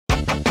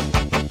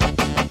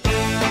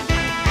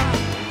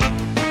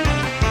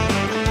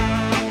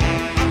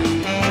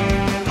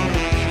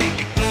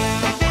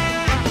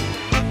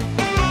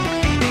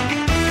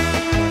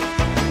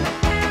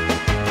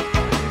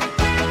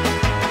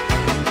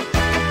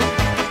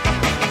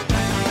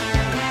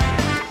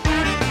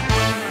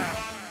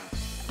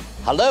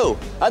Hello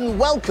and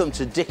welcome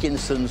to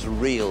Dickinson's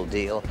Real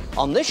Deal.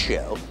 On this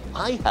show,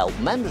 I help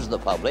members of the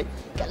public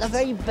get the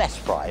very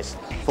best price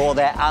for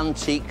their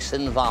antiques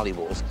and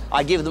valuables.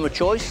 I give them a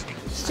choice.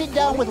 Sit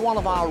down with one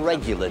of our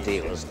regular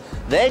dealers.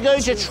 They're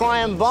going to try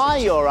and buy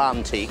your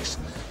antiques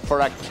for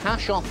a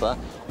cash offer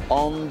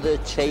on the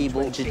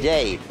table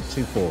today.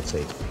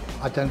 240.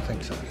 I don't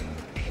think so.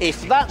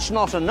 If that's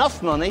not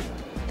enough money,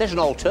 there's an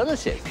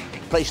alternative.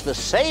 Place the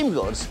same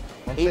goods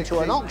into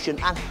an auction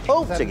and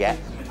hope to get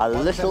a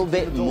little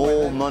bit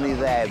more money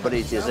there, but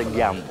it is a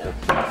gamble.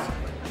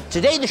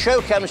 Today the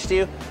show comes to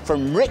you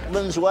from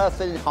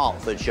Rickmansworth in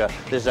Hertfordshire.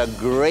 There's a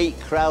great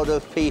crowd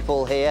of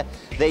people here.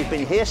 They've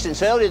been here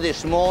since early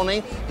this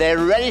morning. They're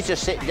ready to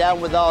sit down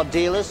with our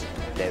dealers.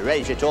 They're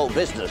ready to talk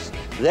business.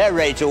 They're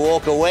ready to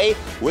walk away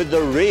with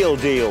the real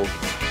deal.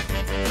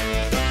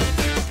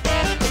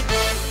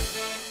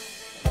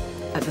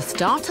 At the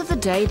start of the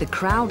day, the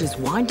crowd is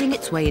winding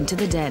its way into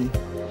the den.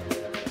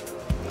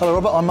 Hello,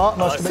 Robert. I'm Mark.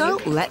 Nice to meet you.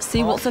 So let's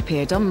see what's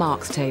appeared on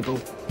Mark's table.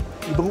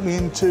 You brought me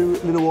into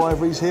little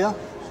ivories here.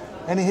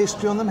 Any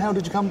history on them? How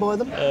did you come by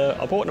them?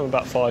 I bought them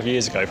about 5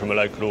 years ago from a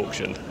local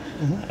auction.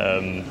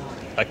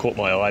 They caught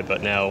my eye,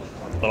 but now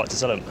I like to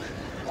sell them.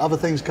 Other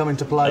things come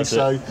into play,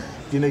 so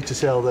you need to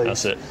sell these.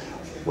 That's it.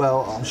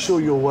 Well, I'm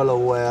sure you're well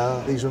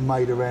aware these were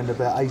made around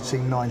about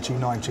 1890,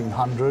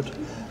 1900.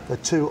 They're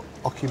two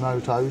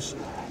Okimotos.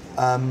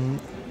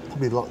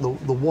 Probably like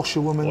the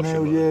washerwoman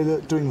there, yeah,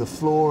 doing the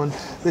floor, and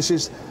this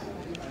is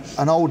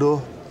an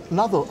older,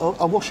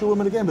 a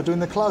washerwoman again, but doing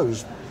the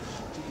clothes.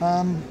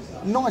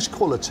 Nice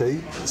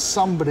quality.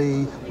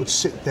 Somebody would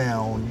sit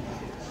down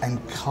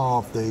and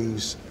carve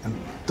these and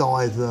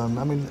dye them.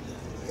 I mean,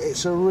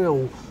 it's a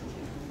real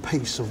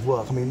piece of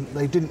work. I mean,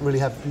 they didn't really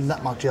have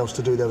that much else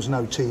to do. There was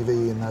no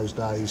TV in those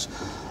days,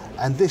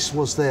 and this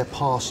was their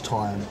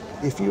pastime.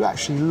 If you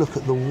actually look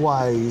at the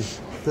way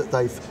that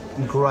they've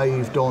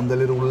engraved on the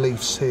little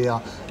leaves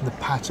here, and the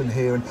pattern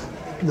here, and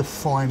the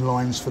fine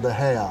lines for the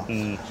hair.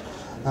 And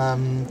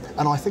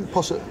I think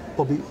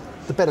probably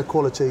the better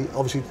quality,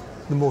 obviously,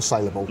 the more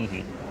saleable.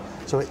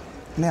 So it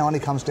now only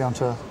comes down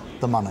to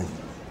the money.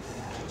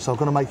 So I'm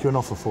going to make you an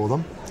offer for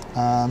them.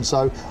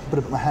 So I'm going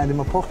to put my hand in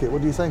my pocket. What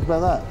do you think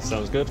about that?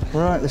 Sounds good.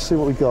 All right, let's see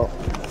what we got.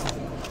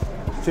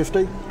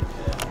 50,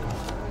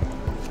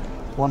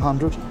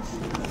 100,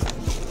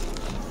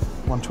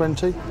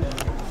 120,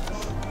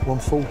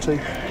 140,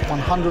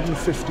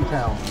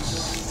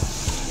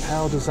 £150.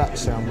 How does that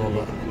sound,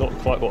 Robert? Not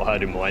quite what I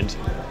had in mind.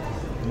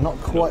 Not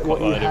quite what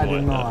you had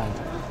in mind.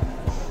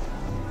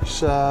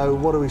 So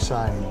what are we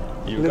saying?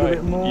 A little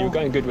bit more? You were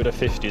going good with the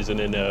 50s and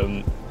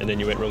then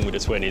you went wrong with the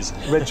 20s.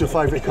 Red's your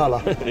favourite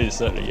colour? It is,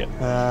 certainly,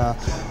 yeah.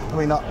 I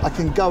mean, I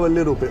can go a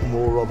little bit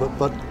more, Robert,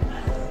 but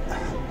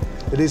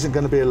it isn't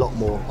going to be a lot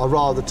more. I'd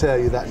rather tell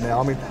you that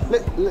now. I mean,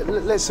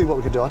 let's see what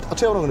we can do. I'll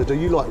tell you what I'm going to do.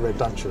 You like red,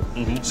 don't you?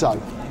 So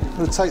I'm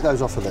going to take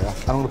those off of there,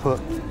 and I'm going to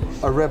put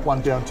a red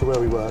one down to where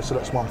we were, so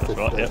that's 150.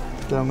 That's right,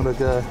 yeah. Then I'm going to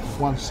go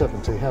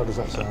 170. How does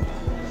that sound?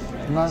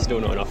 No? Still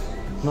not enough.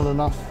 Not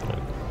enough? No.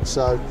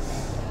 So,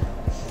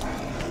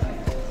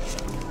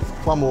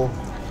 one more.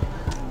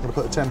 I'm going to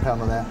put a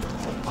 £10 on there.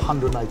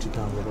 £180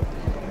 of it.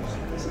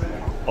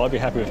 I'd be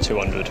happy with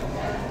 200.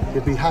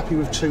 You'd be happy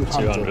with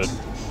 200? 200.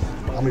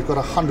 And we've got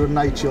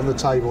 180 on the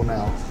table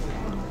now.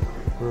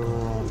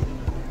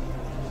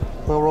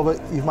 Well,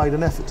 Robert, you've made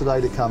an effort today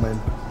to come in,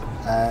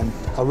 and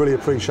I really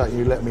appreciate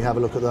you letting me have a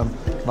look at them.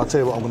 And I'll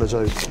tell you what I'm going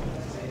to do.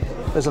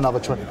 There's another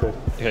 20 quid.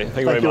 Okay, thank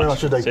you very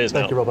much. Indeed. Cheers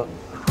Thank you, Robert.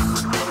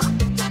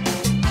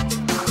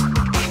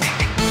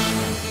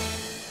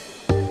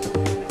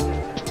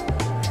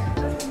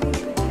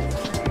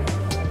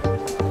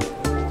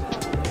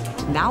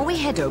 Now we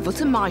head over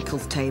to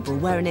Michael's table,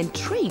 where an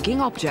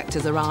intriguing object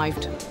has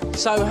arrived.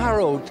 So,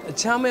 Harold,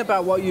 tell me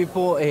about what you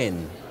brought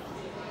in.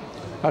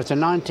 Well, it's a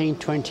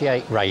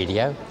 1928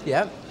 radio.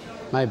 Yeah.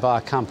 Made by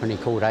a company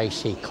called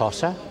AC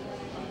Cossa.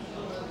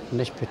 And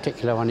this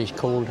particular one is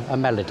called a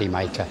Melody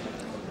Maker.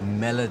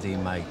 Melody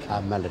Maker.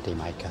 A Melody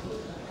Maker.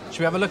 Should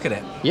we have a look at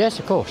it? Yes,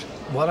 of course.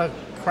 What a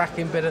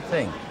cracking bit of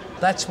thing.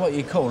 That's what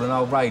you call an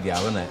old radio,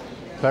 isn't it?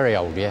 Very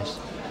old, yes.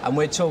 And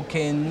we're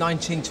talking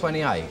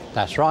 1928.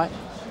 That's right.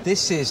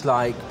 This is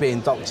like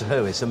being Doctor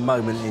Who. It's a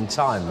moment in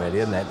time, really,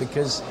 isn't it?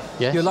 Because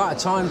you're like a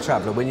time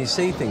traveller when you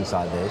see things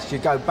like this. You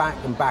go back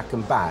and back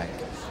and back,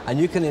 and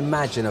you can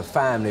imagine a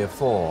family of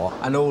four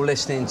and all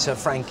listening to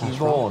Frankie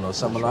Vaughan or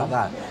someone like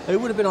that. Who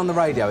would have been on the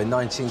radio in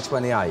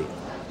 1928?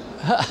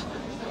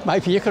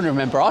 Maybe you can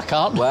remember, I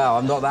can't. Well,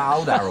 I'm not that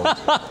old, Harold.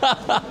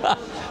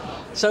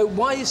 So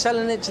why are you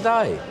selling it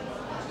today?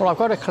 Well, I've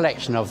got a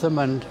collection of them,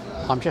 and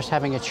I'm just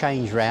having a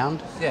change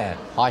round. Yeah.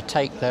 I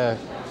take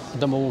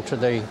them all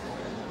to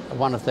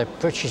one of the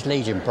British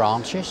Legion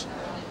branches,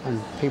 and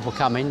people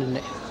come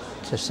in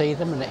to see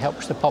them, and it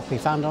helps the Poppy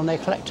Fund on their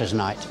collector's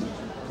night.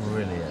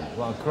 Brilliant.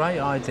 What a great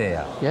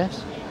idea.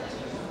 Yes.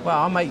 Well,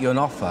 I'll make you an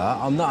offer.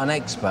 I'm not an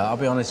expert, I'll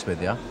be honest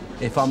with you.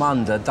 If I'm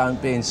under, don't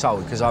be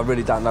insulted, because I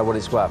really don't know what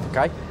it's worth,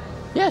 OK?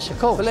 Yes, of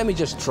course. But let me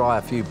just try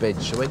a few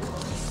bids, shall we?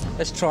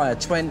 Let's try a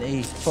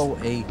 20,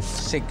 40,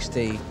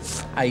 60,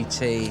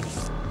 80.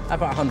 How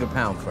about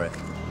 £100 for it?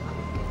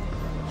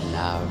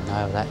 No,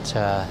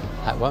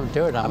 that won't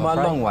do it, I'm Am I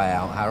afraid. a long way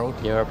out, Harold?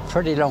 You're a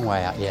pretty long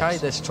way out, yes. OK,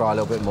 let's try a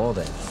little bit more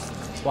then.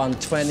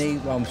 120,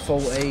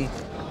 140,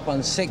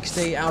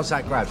 160. How's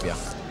that grab you?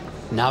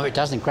 No, it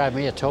doesn't grab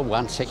me at all,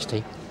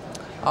 160.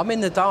 I'm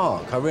in the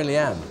dark, I really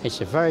am. It's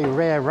a very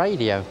rare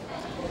radio.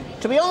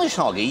 To be honest,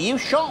 Hoggy, you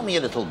shocked me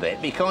a little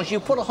bit because you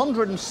put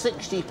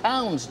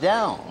 £160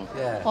 down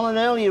on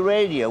an early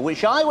radio,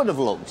 which I would have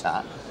looked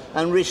at,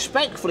 and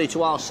respectfully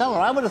to our seller,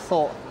 I would have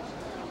thought,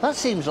 that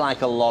seems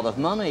like a lot of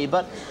money,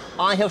 but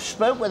I have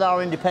spoke with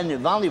our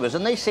independent valuers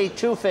and they say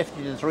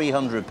 £250 to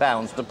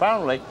 £300, but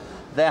apparently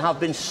there have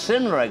been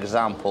similar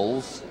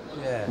examples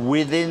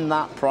within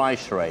that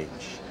price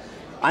range.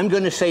 I'm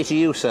going to say to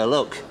you, sir,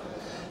 look,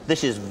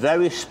 this is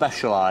very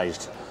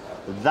specialised.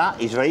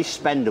 That is very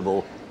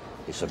spendable.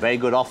 It's a very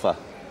good offer.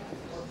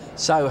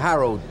 So,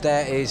 Harold,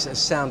 there is a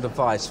sound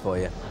advice for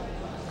you.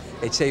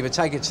 It's either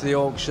take it to the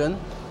auction.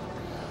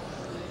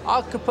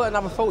 I could put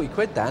another 40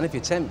 quid down if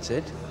you're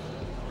tempted.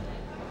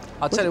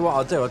 I'll tell you what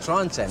I'll do, I'll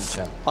try and tempt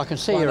you. I can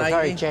see you're a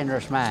very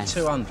generous man.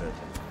 200.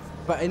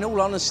 But in all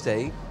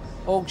honesty,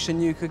 auction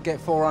you could get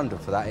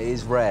 400 for that. It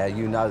is rare,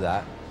 you know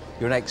that.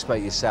 You're an expert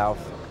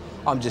yourself.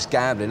 I'm just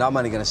gambling. I'm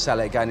only going to sell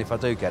it again if I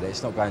do get it.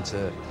 It's not going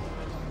to,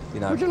 you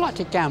know... Would you like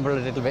to gamble a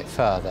little bit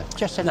further?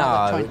 Just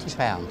another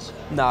 £20?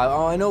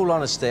 No, in all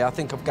honesty, I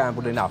think I've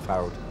gambled enough,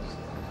 Harold.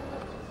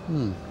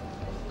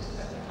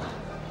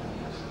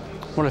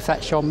 Well, if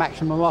that's your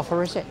maximum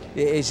offer, is it?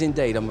 It is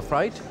indeed, I'm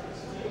afraid.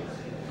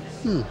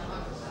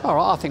 All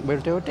right, I think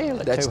we'll do a deal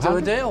at 200. Let's do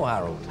a deal,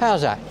 Harold.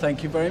 How's that?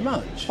 Thank you very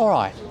much. All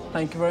right.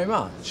 Thank you very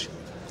much.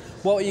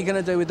 What are you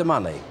going to do with the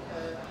money?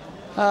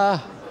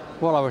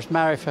 Well, I was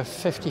married for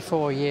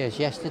 54 years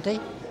yesterday,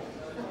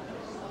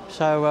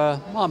 so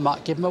I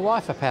might give my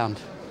wife £1.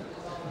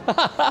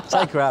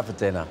 Take her out for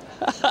dinner.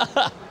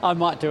 I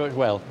might do as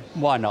well.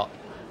 Why not?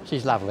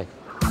 She's lovely.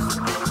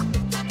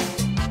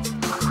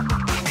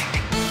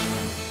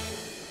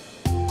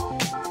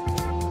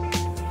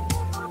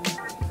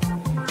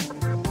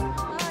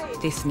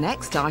 This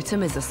next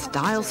item is a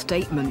style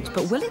statement,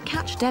 but will it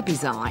catch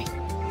Debbie's eye?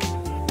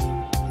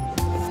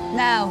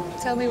 Now,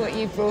 tell me what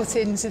you brought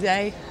in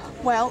today.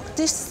 Well,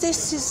 this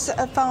is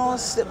a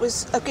vase that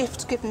was a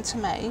gift given to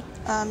me.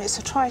 It's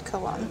a Troika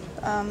one.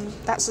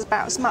 That's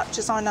about as much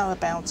as I know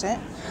about it.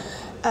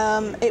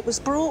 It was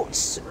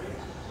brought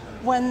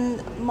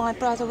when my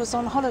brother was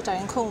on holiday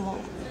in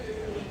Cornwall.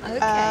 Okay.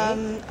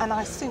 And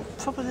I think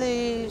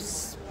probably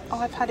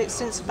I've had it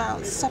since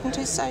about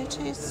 70s,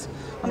 80s.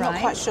 I'm not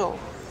quite sure.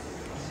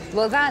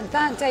 Well,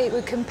 that date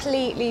would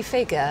completely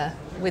figure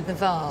with the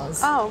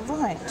vase. Oh,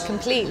 right.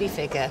 Completely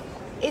figure.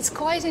 It's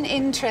quite an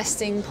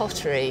interesting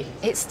pottery.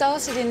 It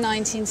started in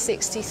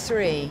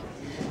 1963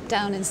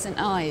 down in St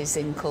Ives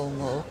in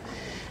Cornwall,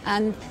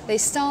 and they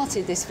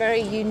started this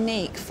very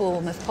unique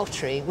form of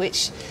pottery,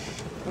 which,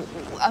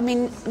 I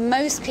mean,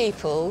 most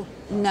people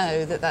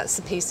know that that's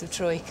a piece of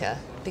Troika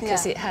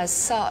because it has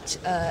such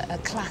a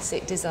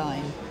classic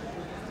design.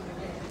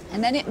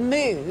 And then it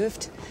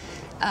moved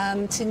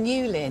to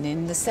Newlyn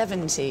in the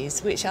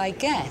 70s, which I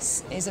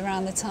guess is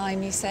around the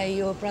time you say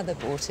your brother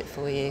bought it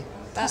for you.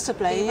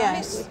 Possibly,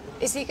 yes.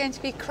 Is he going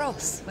to be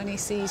cross when he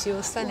sees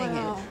you're selling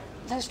it?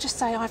 Let's just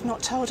say I've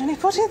not told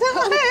anybody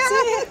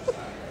that.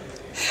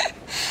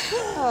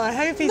 Oh, I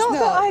hope he's not.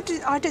 not.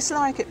 That I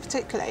dislike it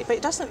particularly, but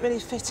it doesn't really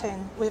fit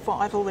in with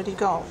what I've already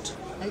got.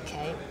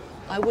 OK.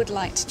 I would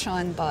like to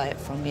try and buy it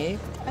from you.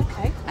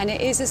 OK. And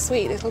it is a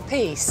sweet little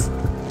piece.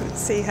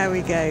 Let's see how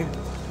we go.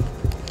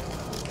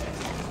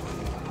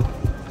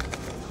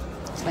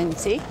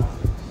 20. £40.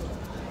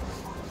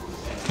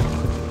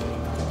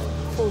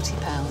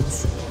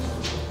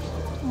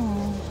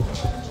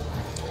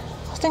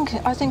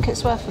 I think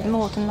it's worth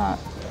more than that.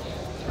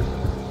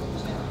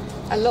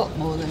 A lot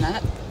more than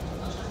that.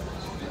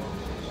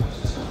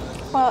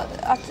 Well,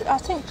 I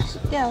think,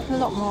 yeah, a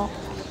lot more.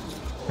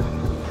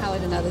 How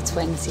would another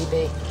 20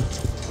 be?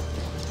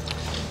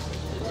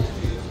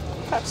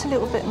 Perhaps a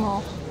little bit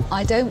more.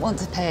 I don't want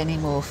to pay any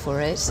more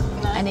for it,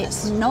 and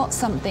it's not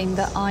something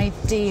that I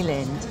deal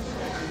in.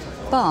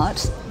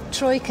 But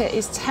Troika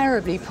is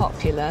terribly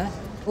popular.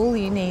 All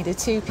you need are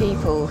two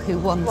people who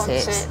want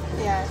it.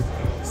 Yeah.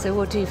 So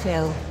what do you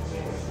feel?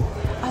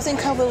 I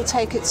think I will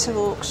take it to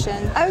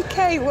auction.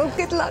 OK, well,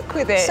 good luck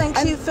with it.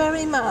 Thank you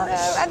very much.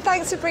 And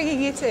thanks for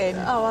bringing it in.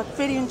 Oh, I've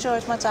really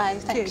enjoyed my day.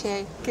 Thank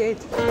you.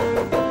 Good.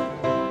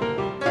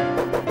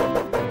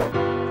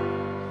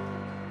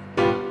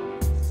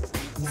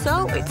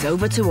 So it's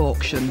over to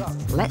auction.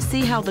 Let's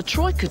see how the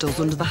Troika does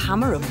under the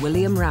hammer of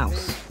William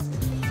Rouse.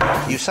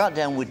 You sat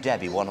down with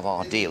Debbie, one of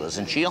our dealers,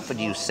 and she offered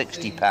you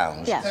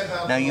 £60. Yeah.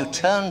 Now, you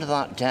turned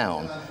that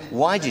down.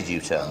 Why did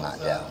you turn that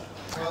down?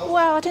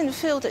 Well, I didn't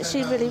feel that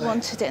she really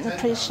wanted it and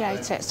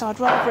appreciate it, so I'd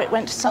rather it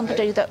went to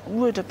somebody that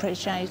would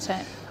appreciate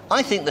it.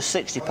 I think the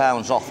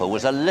 £60 offer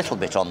was a little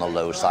bit on the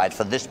low side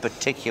for this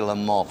particular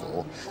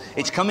model.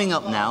 It's coming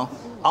up now.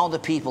 Are the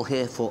people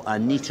here for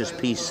Anita's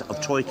piece of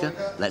troika?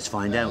 Let's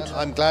find out.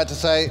 I'm glad to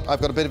say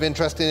I've got a bit of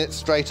interest in it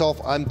straight off.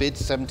 I'm bid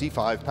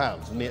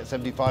 £75, and me at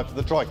 75 for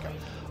the troika.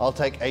 I'll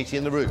take 80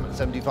 in the room at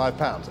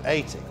 £75.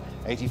 80,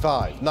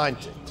 85,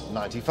 90,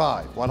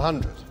 95,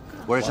 100.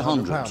 Where's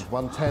 100? £100,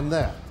 110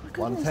 there.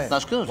 110.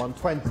 That's good.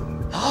 120.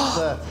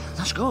 130.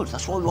 That's good.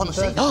 That's what we want to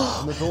see.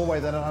 And the doorway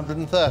then at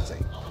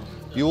 130.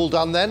 You all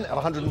done then at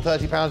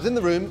 £130 in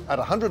the room. At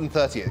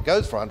 130 it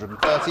goes for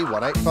 130,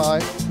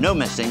 185. No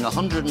missing,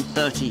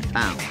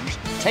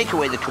 £130. Take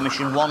away the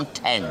commission,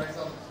 110.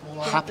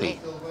 Happy?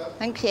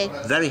 Thank you.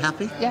 Very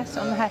happy? Yes,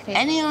 I'm happy.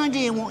 Any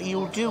idea what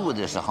you'll do with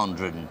this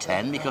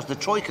 110? Because the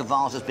troika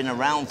vase has been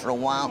around for a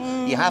while.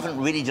 You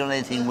haven't really done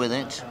anything with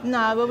it.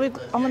 No, well,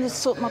 I'm going to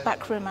sort my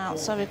back room out,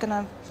 so we're going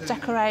to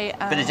decorate.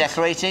 Bit of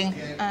decorating?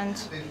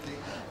 And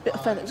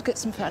get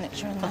some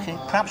furniture in there. Okay,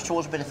 perhaps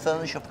towards a bit of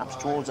furniture, perhaps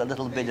towards a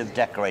little bit of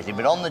decorating.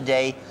 But on the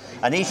day,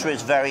 Anita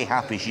is very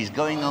happy. She's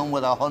going on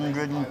with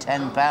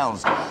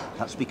 £110.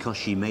 That's because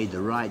she made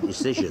the right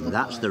decision.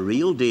 That's the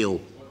real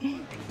deal.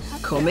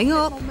 Coming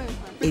up,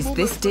 is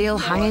this deal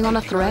hanging on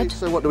a thread?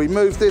 So what, do we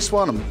move this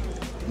one and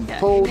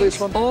pull this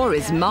one? Or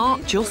is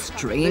Mark just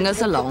stringing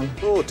us along?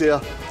 Oh dear,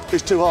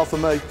 it's too hard for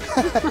me.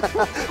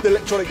 The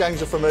electronic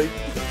games are for me.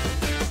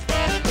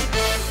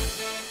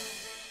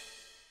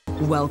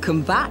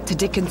 Welcome back to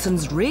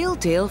Dickinson's Real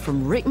Deal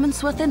from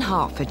Rickmansworth in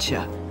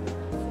Hertfordshire.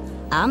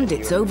 And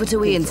it's over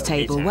to Ian's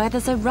table, where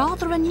there's a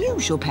rather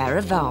unusual pair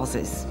of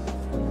vases.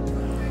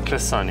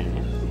 Cloisonné.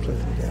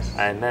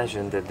 I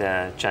imagine that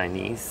they're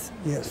Chinese.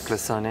 Yes.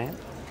 Cloisonné,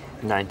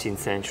 19th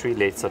century,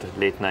 late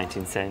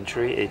 19th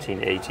century,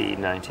 1880,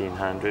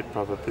 1900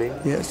 probably.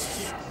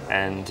 Yes.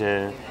 And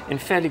in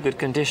fairly good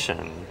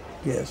condition.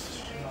 Yes.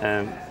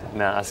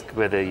 May I ask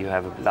whether you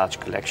have a large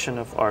collection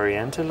of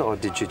Oriental, or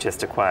did you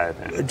just acquire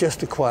them?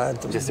 Just acquired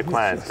them. Just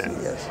acquired them?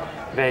 Yes.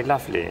 Very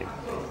lovely.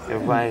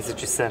 Why is it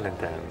you're selling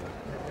them?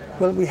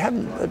 Well, we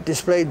haven't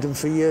displayed them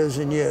for years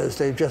and years.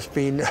 They've just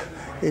been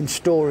in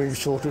storage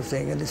sort of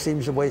thing, and it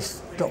seems a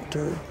waste not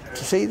to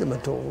see them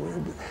at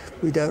all.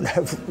 We've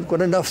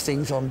got enough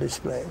things on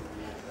display.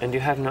 And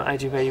you have no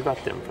idea where you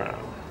got them from?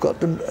 Got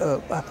them,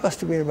 it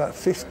must have been about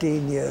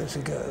 15 years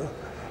ago.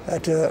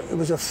 It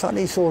was a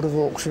funny sort of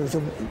auction. It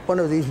was one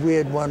of these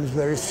weird ones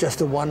where it's just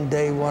a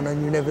one-day one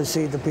and you never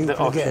see the people again.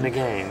 The auction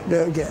again?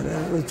 No, again.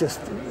 It was just,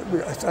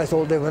 I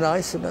thought they were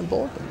nice and I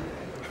bought them.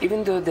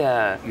 Even though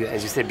they're,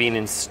 as you said, been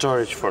in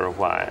storage for a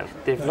while,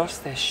 they've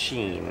lost their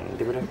sheen.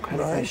 They would have quite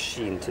a nice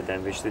sheen to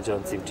them, which they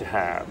don't seem to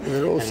have.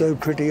 They're also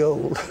pretty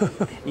old.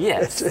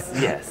 Yes,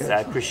 yes,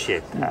 I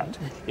appreciate that.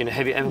 You know,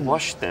 have you ever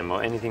washed them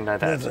or anything like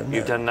that? Never,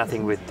 You've done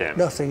nothing with them?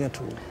 Nothing at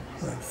all.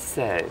 No.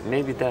 So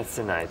maybe that's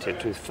the night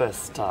to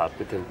first start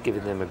with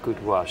giving them a good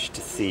wash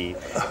to see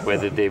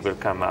whether they will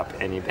come up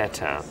any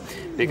better.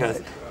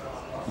 Because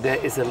there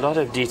is a lot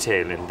of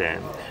detail in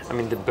them. I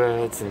mean, the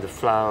birds and the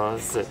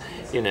flowers,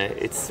 you know,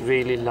 it's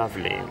really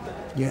lovely.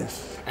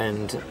 Yes.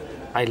 And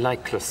I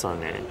like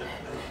cloisonné.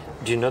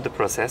 Do you know the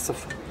process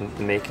of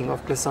making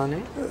of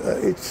cloisonné?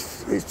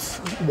 It's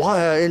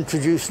wire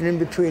introduced, and in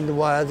between the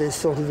wire there's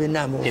sort of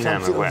enamel.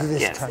 Enamel work,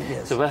 yes.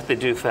 Yes. So what they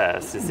do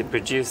first is they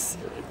produce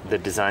the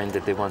design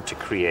that they want to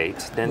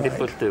create, then they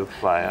put the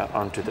wire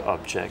onto the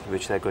object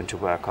which they're going to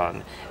work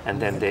on,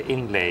 and then they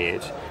inlay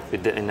it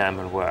with the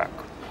enamel work.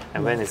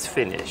 And when it's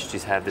finished, you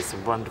have this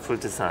wonderful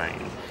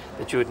design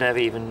that you would never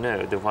even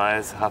know. The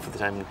wires, half of the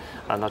time,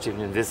 are not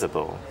even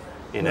invisible.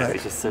 You know,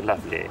 it's just so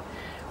lovely.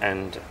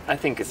 And I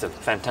think it's a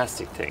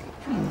fantastic thing.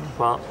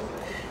 Well,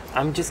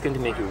 I'm just going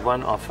to make you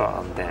one offer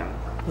on them.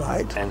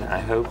 Right. And I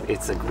hope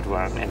it's a good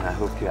one, and I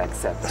hope you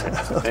accept it.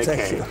 Okay.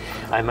 Thank you.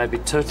 I might be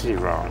totally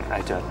wrong,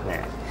 I don't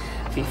know.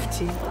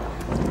 50,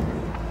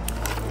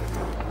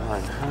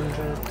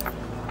 100,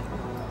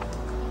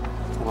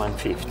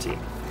 150.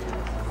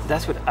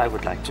 That's what I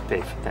would like to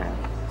pay for them,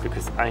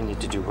 because I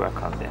need to do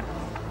work on them.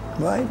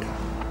 Right.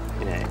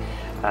 You know,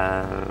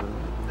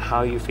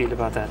 how you feel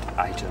about that,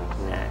 I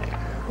don't know.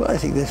 Well, I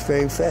think that's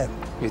very fair.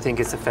 You think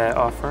it's a fair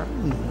offer?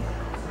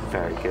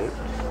 Very good.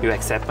 You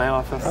accept my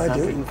offer for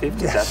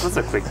 150? Yes. That was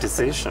a quick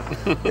decision.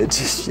 It's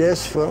just,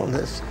 yes, well,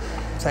 that's,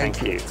 thank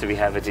you. So we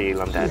have a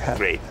deal on that.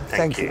 Great.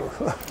 Thank you.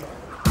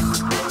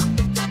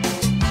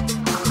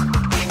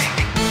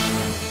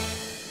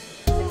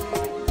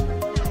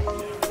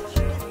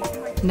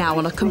 Now,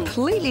 on a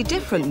completely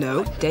different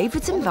note,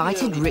 David's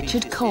invited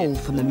Richard Cole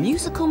from the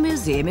Musical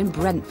Museum in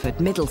Brentford,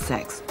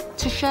 Middlesex,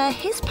 to share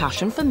his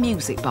passion for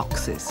music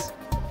boxes.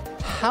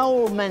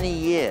 How many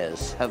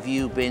years have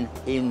you been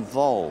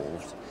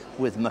involved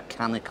with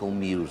mechanical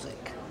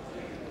music?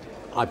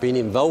 I've been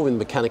involved in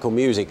mechanical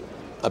music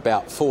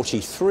about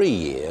 43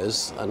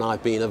 years, and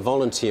I've been a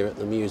volunteer at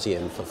the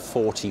museum for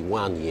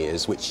 41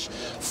 years, which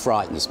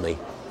frightens me.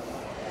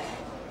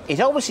 It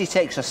obviously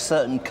takes a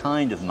certain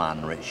kind of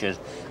man, Richard.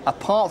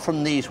 Apart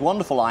from these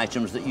wonderful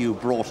items that you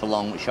brought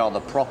along, which are the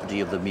property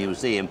of the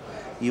museum,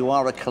 you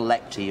are a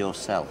collector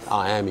yourself.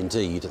 I am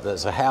indeed.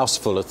 There's a house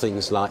full of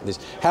things like this.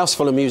 House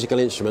full of musical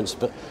instruments,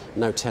 but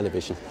no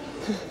television.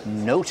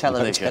 No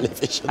television. No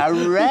television. A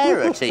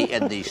rarity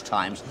in these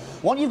times.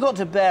 What you've got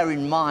to bear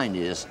in mind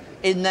is,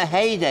 in the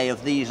heyday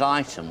of these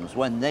items,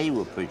 when they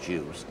were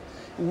produced,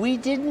 we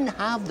didn't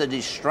have the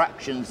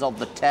distractions of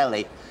the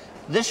telly.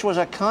 This was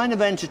a kind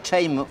of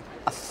entertainment,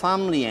 a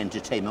family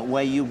entertainment,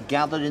 where you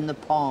gathered in the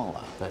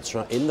parlour. That's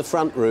right, in the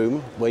front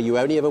room, where you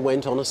only ever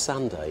went on a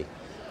Sunday.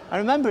 I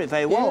remember it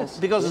very well, yes,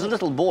 because as a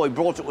little boy,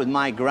 brought it with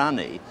my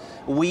granny,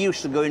 we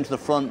used to go into the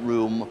front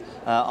room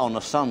on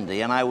a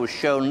Sunday, and I was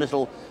shown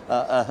little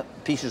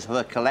pieces of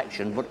her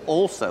collection, but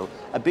also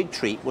a big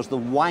treat was the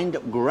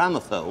wind-up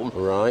gramophone,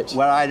 right,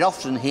 where I'd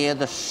often hear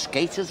the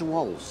Skater's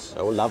Waltz.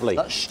 Oh, lovely.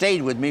 That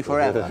stayed with me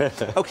forever.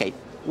 OK,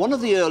 one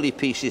of the early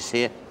pieces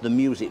here, the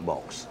music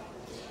box.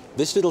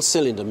 This little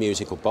cylinder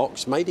musical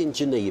box, made in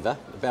Geneva,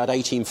 about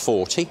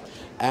 1840,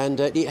 and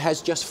it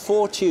has just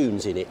 4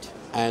 tunes in it,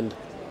 and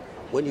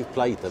when you've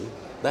played them,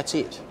 that's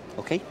it.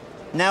 OK.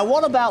 Now,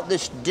 what about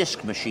this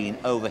disc machine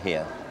over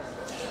here?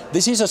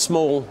 This is a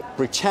small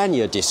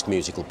Britannia disc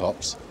musical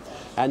box,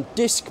 and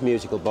disc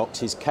musical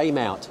boxes came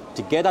out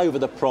to get over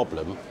the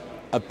problem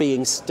of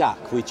being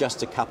stuck with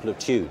just a couple of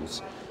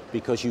tunes,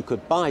 because you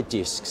could buy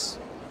discs,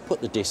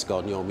 put the disc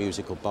on your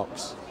musical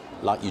box,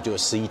 like you do a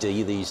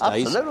CD these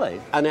days.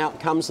 Absolutely. And out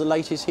comes the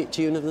latest hit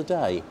tune of the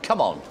day.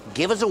 Come on,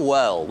 give us a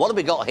whirl. What have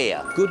we got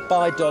here?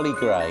 Goodbye, Dolly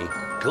Gray.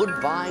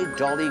 Goodbye,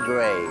 Dolly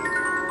Gray.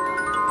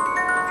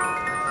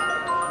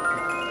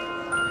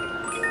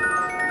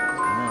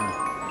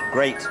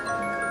 Great.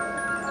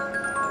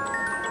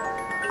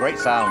 Great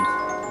sound.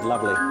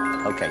 Lovely.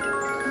 OK.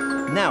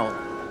 Now,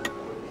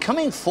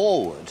 coming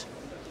forward,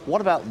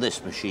 what about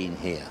this machine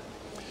here?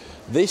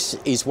 This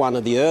is one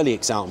of the early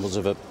examples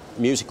of a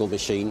musical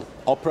machine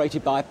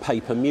operated by a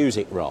paper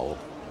music roll.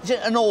 Is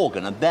it an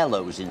organ, a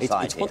bellows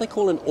inside It's what they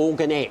call an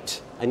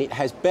organette, and it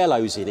has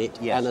bellows in it,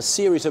 yes, and a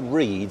series of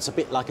reeds, a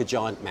bit like a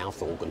giant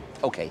mouth organ.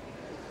 OK.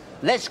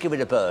 Let's give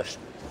it a burst.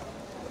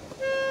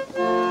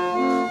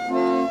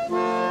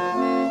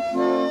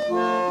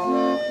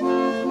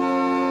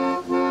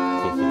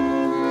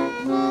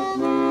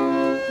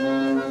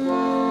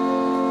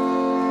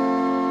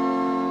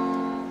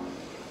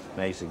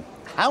 Amazing.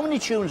 How many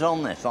tunes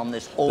on this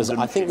organ?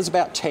 I think there's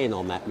about 10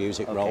 on that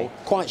music roll,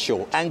 quite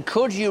short. And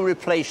could you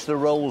replace the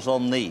rolls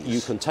on these?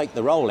 You can take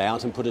the roll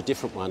out and put a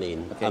different one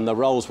in, and the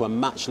rolls were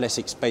much less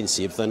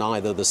expensive than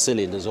either the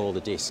cylinders or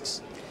the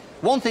discs.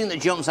 One thing that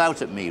jumps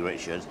out at me,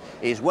 Richard,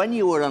 is when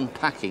you were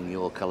unpacking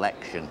your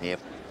collection here,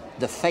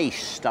 the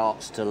face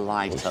starts to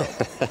light up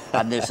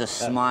and there's a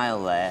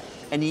smile there.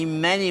 And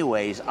in many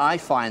ways, I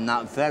find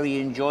that very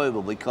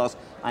enjoyable, because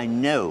I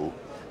know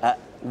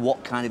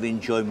what kind of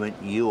enjoyment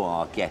you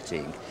are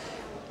getting.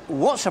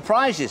 What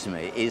surprises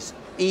me is,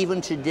 even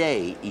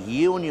today,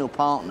 you and your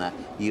partner,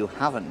 you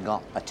haven't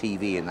got a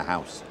TV in the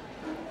house.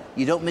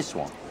 You don't miss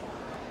one.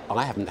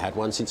 I haven't had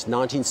one since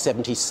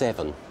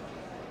 1977.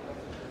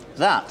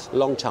 That,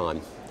 long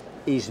time,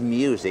 is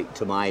music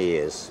to my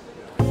ears.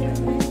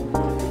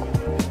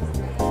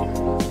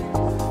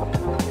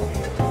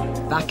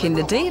 Back in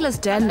the dealer's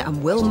den,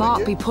 and will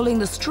Mark be pulling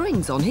the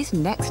strings on his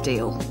next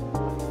deal?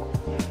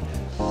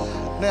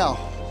 Now,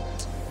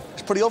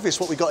 it's pretty obvious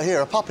what we got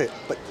here, a puppet,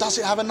 but does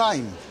it have a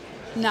name?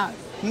 No.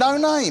 No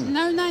name?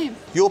 No name.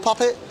 Your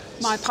puppet?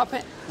 My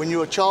puppet. When you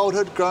were a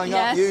childhood, growing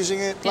up, using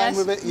it, playing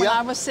with it? When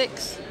I was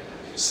 6.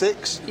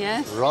 6?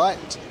 Yes.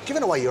 Right.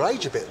 Giving away your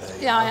age a bit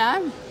there. Yeah, I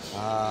am.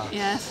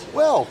 Yes.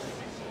 Well,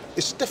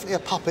 it's definitely a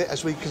puppet,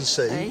 as we can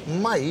see,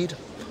 made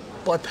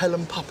by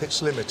Pelham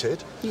Puppets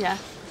Limited. Yeah.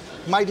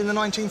 Made in the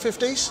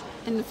 1950s?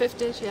 In the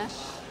 50s, yeah.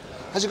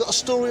 Has it got a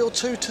story or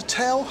two to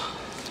tell?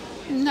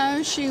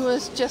 No, she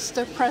was just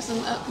a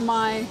present that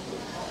my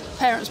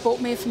parents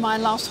bought me for my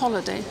last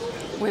holiday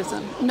with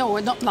them. No,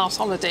 not last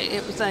holiday,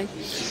 it was a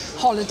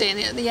holiday, and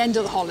at the end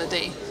of the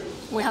holiday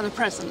we had a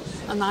present,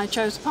 and I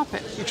chose a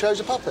puppet. You chose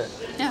a puppet?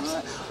 Yes.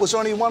 Right. Was there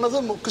only one of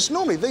them? Because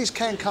normally these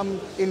can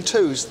come in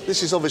twos.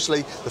 This is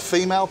obviously the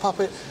female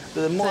puppet,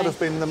 but there might have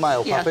been the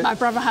male puppet. My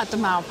brother had the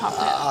male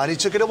puppet. And he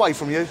took it away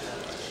from you?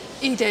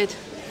 He did,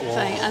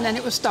 and then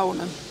it was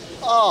stolen.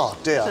 Oh,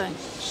 dear.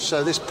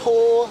 So this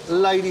poor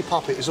lady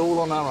puppet is all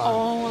on her own?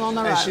 All on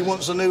her own. And she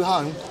wants a new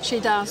home? She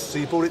does. So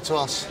you brought it to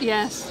us?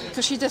 Yes,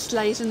 because she just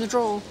lays in the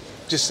drawer.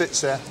 Just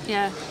sits there?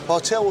 Yeah. Well, I'll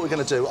tell you what we're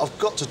going to do. I've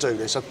got to do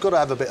this. I've got to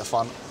have a bit of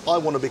fun. I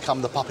want to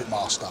become the puppet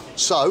master.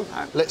 So,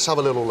 let's have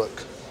a little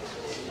look.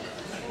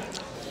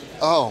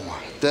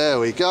 Oh, there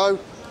we go.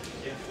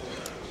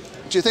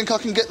 Do you think I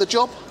can get the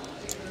job?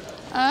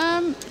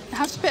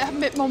 Has a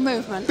bit more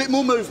movement. Bit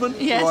more movement?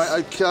 Yes.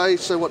 Right, OK.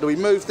 So what, do we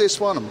move this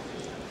one and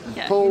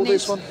pull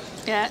this one?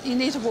 Yeah, you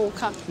need a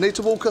walker. Need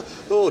a walker?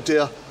 Oh,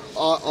 dear.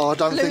 I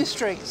don't think... Blue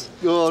strings.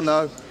 Oh,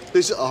 no.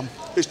 This,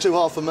 it's too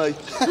hard for me.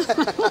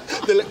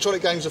 The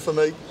electronic games are for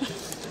me.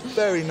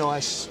 Very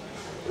nice.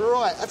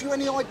 Right, have you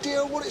any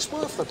idea what it's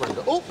worth, though,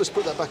 Brenda? Oh, let's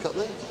put that back up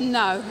there.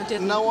 No, I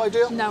didn't. No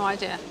idea? No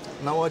idea.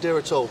 No idea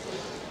at all.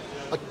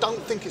 I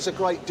don't think it's a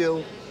great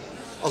deal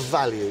of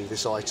value,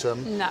 this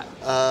item. No.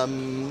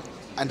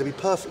 And to be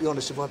perfectly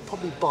honest, if I'd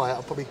probably buy it,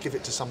 I'd probably give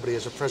it to somebody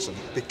as a present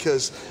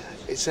because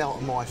it's out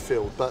of my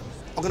field. But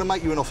I'm going to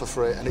make you an offer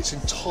for it, and it's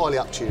entirely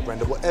up to you,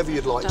 Brenda, whatever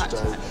you'd like to do.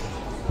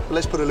 But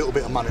let's put a little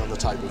bit of money on the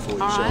table for you,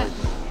 shall we?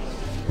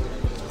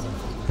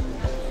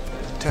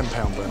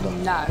 £10, Brenda.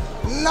 No.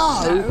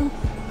 No? No?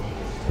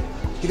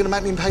 You're going to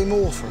make me pay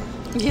more for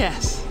it?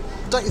 Yes.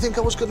 Don't you think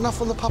I was good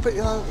enough on the puppet,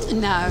 you know?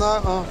 No.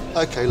 No? Oh,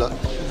 OK, look.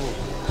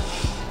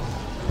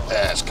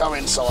 Let's go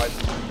inside.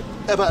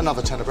 How about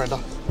another tenner, Brenda?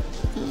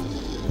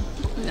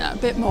 No, a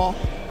bit more.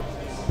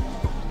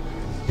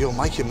 You're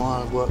making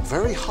my work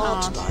very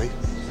hard today.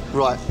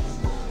 Right,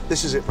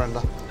 this is it,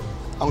 Brenda.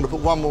 I'm going to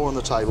put one more on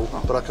the table,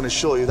 but I can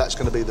assure you that's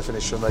going to be the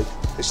finish for me.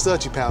 It's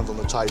 £30 on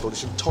the table.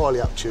 It's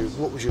entirely up to you.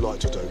 What would you like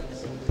to do?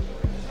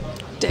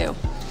 Deal.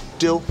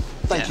 Deal?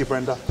 Thank you,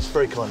 Brenda. It's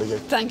very kind of you.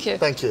 Thank you.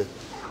 Thank you.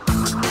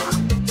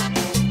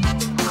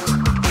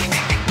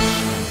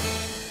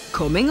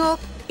 Coming up,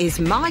 is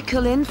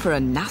Michael in for a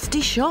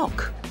nasty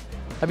shock?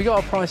 Have you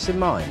got a price in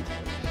mind?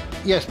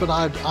 Yes, but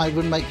I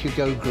would make you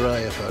go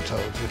grey if I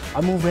told you.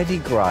 I'm already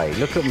grey.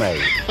 Look at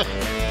me.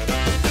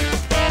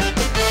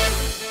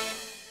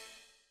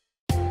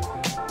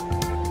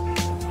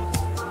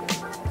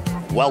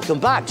 Welcome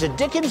back to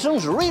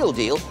Dickinson's Real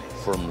Deal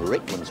from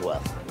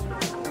Rickmansworth.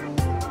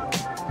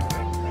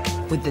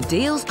 With the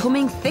deals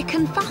coming thick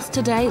and fast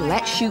today,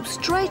 let's shoot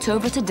straight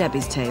over to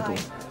Debbie's table.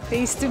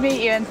 Pleased to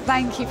meet you and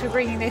thank you for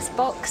bringing this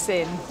box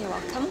in. You're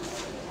welcome.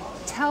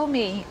 Tell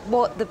me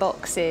what the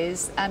box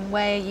is and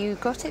where you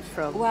got it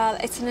from. Well,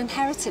 it's an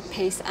inherited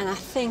piece and I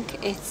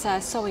think it's a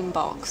sewing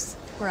box.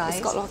 Right. It's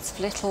got lots of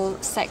little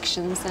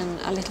sections and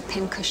a little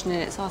pin cushion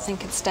in it, so I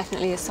think it's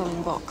definitely a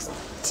sewing box.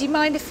 Do you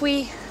mind if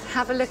we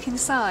have a look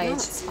inside? No,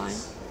 that's fine.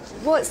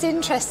 What's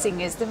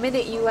interesting is the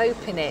minute you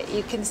open it,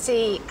 you can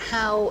see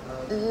how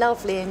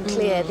lovely and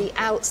clear the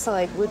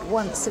outside would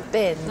once have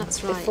been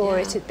before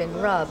it had been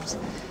rubbed.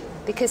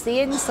 Because the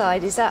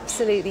inside is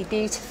absolutely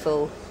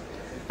beautiful.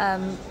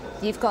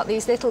 You've got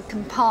these little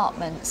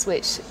compartments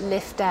which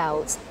lift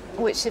out,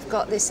 which have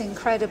got this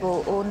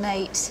incredible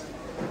ornate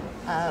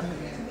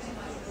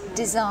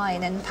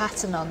design and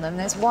pattern on them.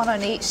 There's one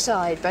on each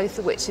side, both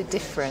of which are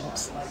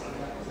different.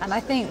 And I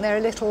think there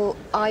are little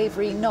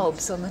ivory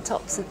knobs on the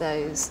tops of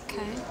those.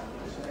 Okay.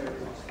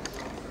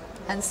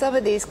 And some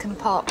of these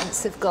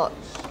compartments have got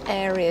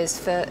areas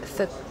for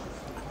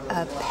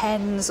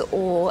pens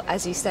or,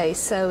 as you say,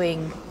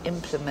 sewing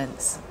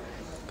implements.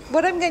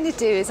 What I'm going to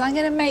do is I'm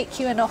going to make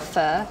you an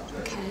offer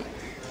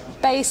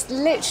based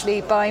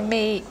literally by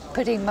me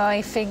putting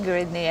my finger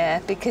in the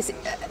air, because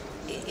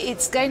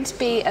it's going to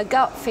be a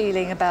gut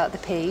feeling about the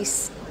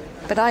piece,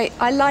 but I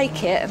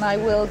like it and I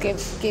will give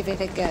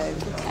it a go.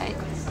 Okay.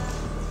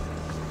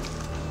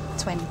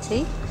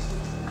 20,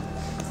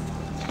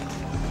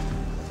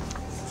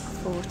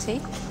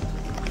 40,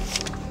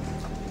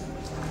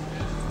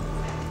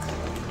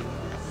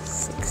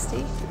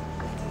 60,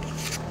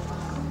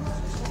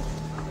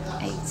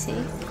 80,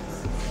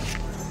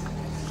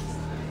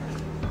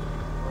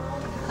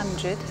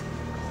 100.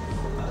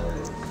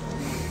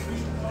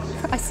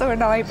 I saw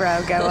an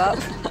eyebrow go up.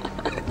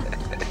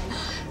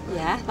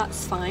 Yeah,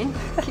 that's fine.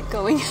 Keep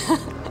going.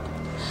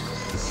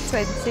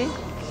 20,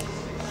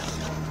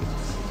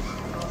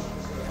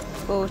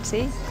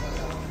 40,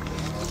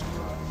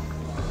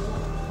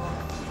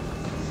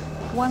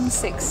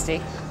 160. I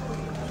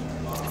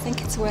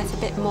think it's worth a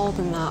bit more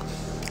than that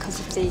because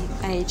of the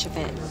age of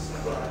it.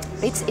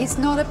 It's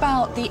not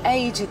about the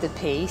age of the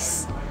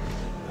piece.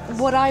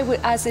 What I would,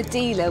 as a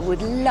dealer,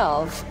 would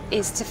love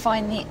is to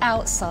find the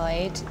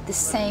outside the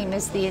same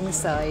as the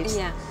inside.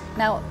 Yeah.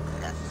 Now,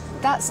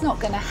 that's not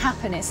going to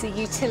happen. It's a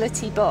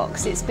utility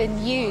box. It's been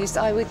used,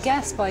 I would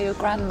guess, by your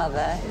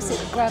grandmother. Is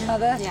it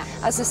grandmother? Yeah.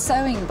 As a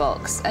sewing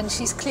box, and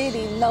she's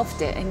clearly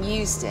loved it and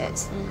used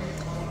it.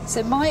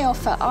 So my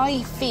offer,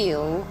 I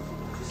feel,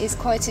 is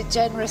quite a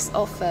generous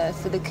offer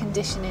for the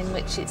condition in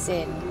which it's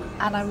in,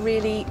 and I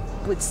really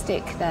would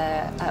stick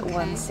there at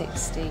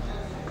 160.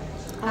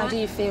 How do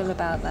you feel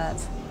about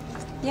that?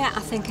 Yeah,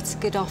 I think it's a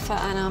good offer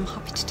and I'm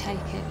happy to take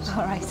it.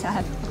 All right,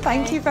 Anne.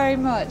 Thank you very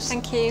much.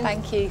 Thank you.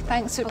 Thank you.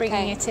 Thanks for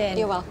bringing it in.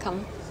 You're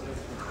welcome.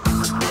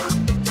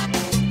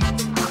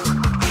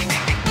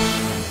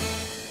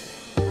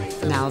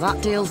 Now that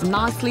deal's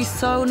nicely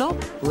sewn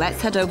up,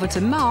 let's head over to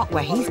Mark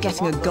where he's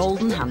getting a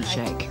golden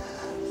handshake.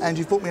 And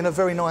you've brought me in a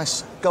very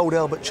nice gold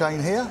Albert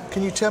chain here.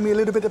 Can you tell me a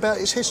little bit about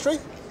its history?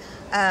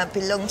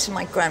 Belonged to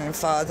my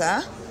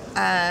grandfather,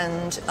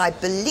 and I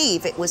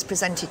believe it was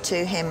presented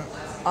to him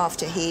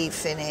after he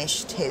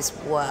finished his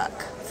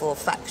work for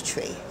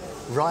factory.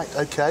 Right,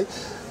 OK.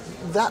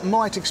 That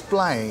might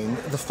explain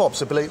the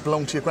fobs. I believe it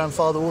belonged to your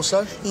grandfather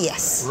also?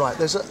 Yes. Right,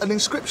 there's an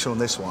inscription on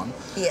this one,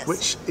 yes,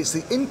 which is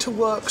the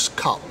Interworks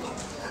Cup,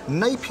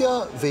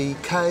 Napier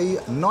VK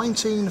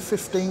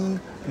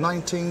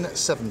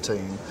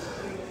 1915-1917.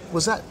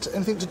 Was that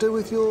anything to do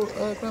with your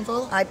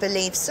grandfather? I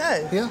believe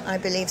so. Yeah? I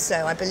believe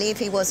so. I believe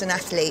he was an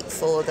athlete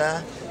for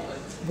the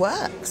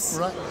works.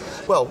 Right.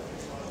 Well,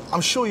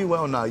 I'm sure you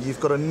well know you've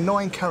got a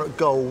 9-carat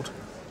gold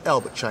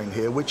Albert chain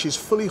here, which is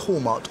fully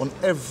hallmarked on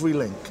every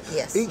link.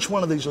 Yes. Each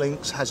one of these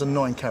links has a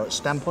 9-carat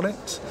stamp on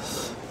it.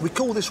 We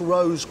call this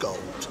rose gold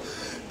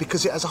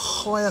because it has a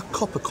higher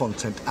copper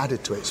content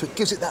added to it, so it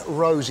gives it that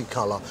rosy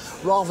colour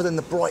rather than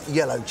the bright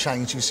yellow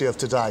chains you see of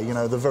today, you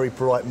know, the very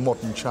bright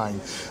modern chain.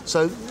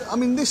 So, I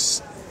mean,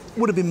 this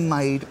would have been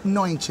made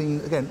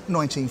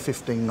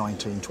 1915,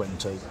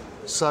 1920.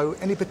 So,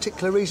 any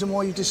particular reason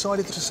why you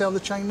decided to sell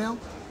the chain now?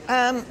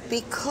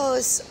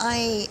 Because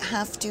I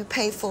have to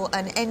pay for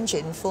an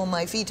engine for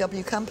my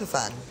VW camper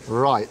van.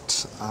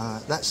 Right.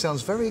 That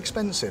sounds very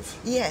expensive.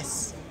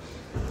 Yes.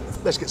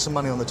 Let's get some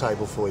money on the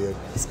table for you.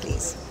 Yes,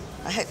 please.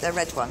 I hope they're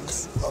red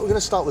ones. We're going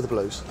to start with the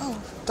blues.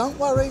 Oh. Don't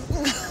worry.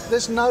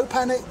 There's no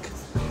panic.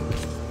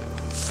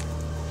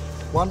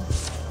 1,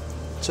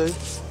 2,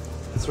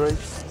 3,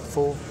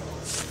 4.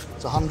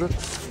 It's 100,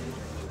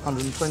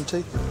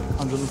 120,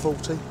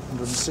 140,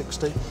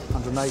 160,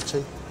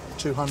 180,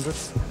 200,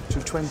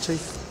 220,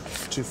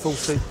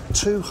 240,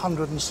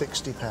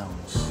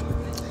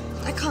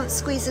 £260. I can't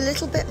squeeze a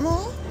little bit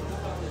more?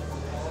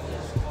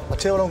 I'll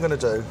tell you what I'm going to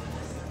do.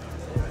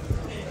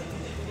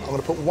 I'm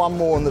going to put one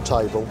more on the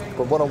table,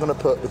 but what I'm going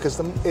to put, because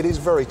it is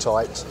very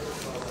tight,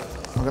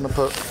 I'm going to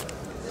put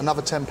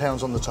another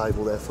 £10 on the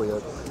table there for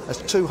you.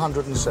 That's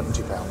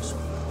 £270.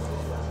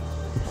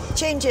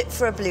 Change it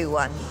for a blue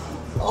one.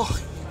 Oh,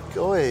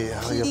 goy,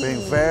 you're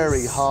being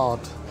very hard.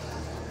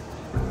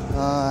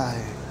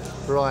 Aye.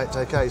 Right,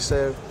 OK,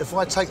 so if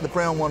I take the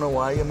brown one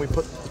away and we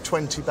put the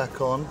 20 back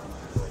on,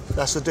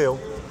 that's the deal?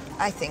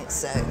 I think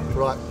so.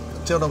 Right,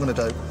 tell you what I'm going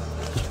to do.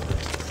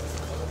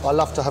 I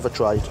love to have a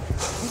trade.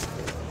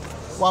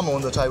 One more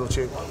on the table,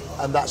 too,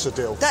 and that's a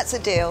deal. That's a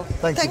deal.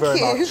 Thank you very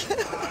much.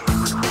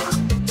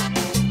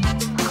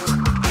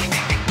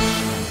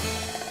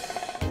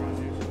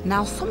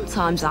 Now,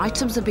 sometimes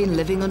items have been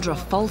living under a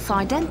false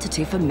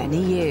identity for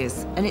many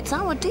years, and it's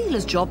our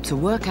dealer's job to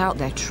work out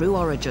their true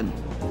origin.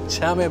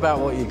 Tell me about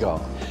what you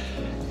got.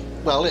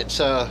 Well, it's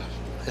a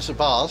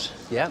vase.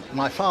 Yeah.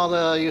 My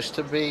father used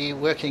to be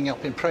working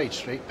up in Parade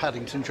Street,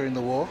 Paddington, during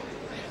the war.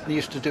 He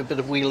used to do a bit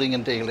of wheeling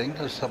and dealing,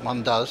 as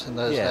someone does in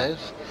those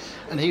days.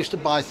 And he used to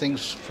buy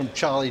things from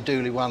Charlie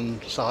Dooley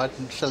one side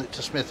and sell it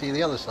to Smithy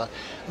the other side.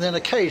 And then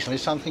occasionally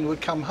something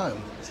would come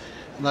home.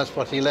 And that's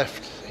what he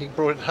left. He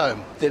brought it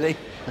home. Did he?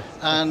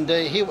 And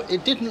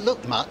it didn't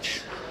look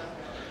much.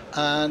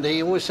 And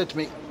he always said to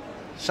me,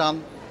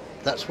 son,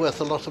 that's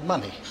worth a lot of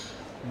money.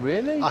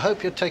 Really? I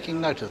hope you're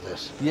taking note of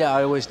this. Yeah,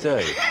 I always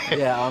do.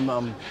 Yeah, I'm...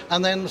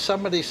 And then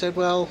somebody said,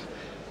 well,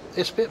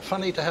 it's a bit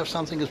funny to have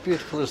something as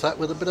beautiful as that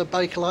with a bit of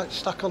Bakelite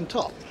stuck on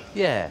top.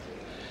 Yeah.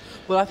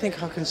 Well, I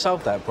think I can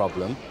solve that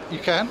problem. You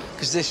can?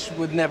 Because this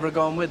would never have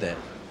gone with it.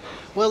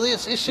 Well, it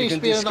seems you can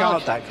to be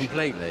discard that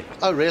completely.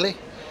 Oh, really?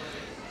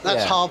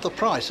 That's half the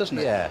price, isn't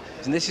it? Yeah.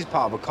 And this is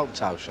part of a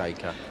cocktail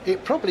shaker.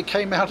 It probably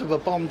came out of a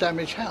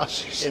bomb-damaged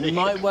house. It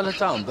might well have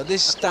done, but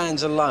this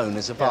stands alone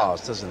as a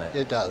vase, doesn't it?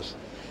 It does.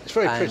 It's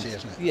very pretty,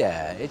 isn't it?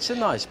 Yeah, it's a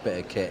nice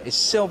bit of kit. It's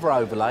silver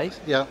overlaid.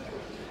 Yeah.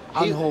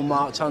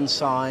 Unhallmarked,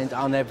 unsigned,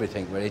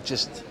 everything really. It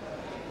just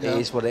it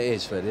is what it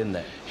is, really, isn't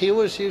it? He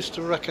always used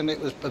to reckon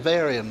it was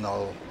Bavarian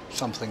or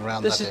something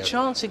around There's that a area.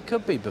 chance it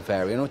could be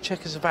Bavarian or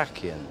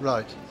Czechoslovakian.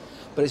 Right.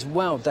 But it's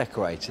well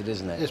decorated,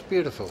 isn't it? It's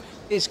beautiful.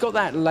 It's got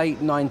that late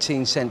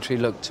 19th century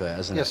look to it,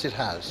 hasn't it? Yes, it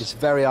has. It's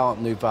very Art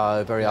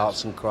Nouveau, very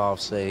arts and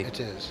craftsy.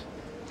 It is.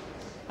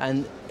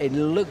 And it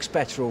looks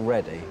better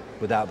already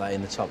without that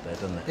in the top there,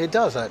 doesn't it? It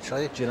does,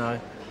 actually. Do you know?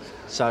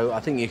 So I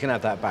think you can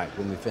have that back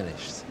when we're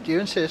finished. Do you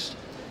insist?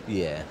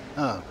 Yeah.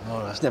 Oh,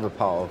 all right. It's never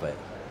part of it.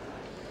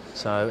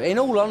 So, in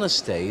all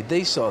honesty,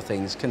 these sort of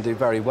things can do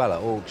very well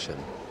at auction.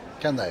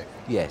 Can they?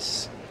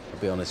 Yes, I'll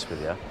be honest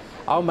with you.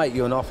 I'll make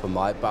you an offer,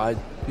 Mike, but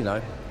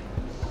it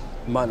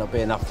might not be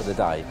enough for the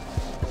day.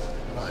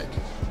 Right.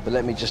 But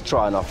let me just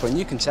try an offer, and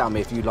you can tell me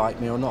if you like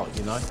me or not,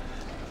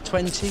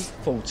 20,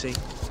 40,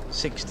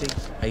 60,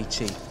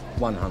 80,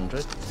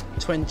 100.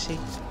 20,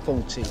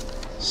 40,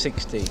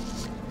 60,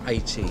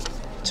 80,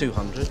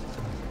 200.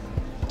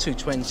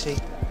 220,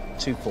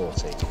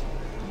 240.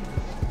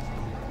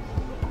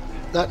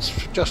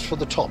 That's just for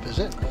the top, is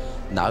it?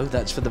 No,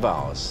 that's for the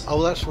vase.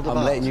 Oh, that's for the vase.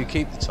 I'm letting you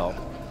keep the top.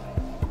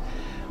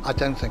 I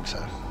don't think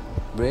so.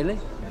 Really?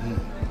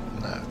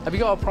 No. Have you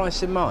got a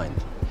price in mind?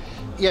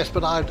 Yes,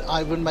 but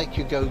I would make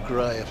you go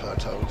grey if I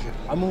told you.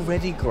 I'm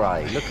already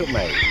grey, look at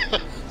me.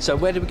 So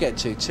where did we get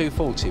to?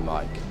 240,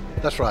 Mike?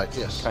 That's right,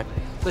 yes. Okay,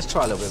 let's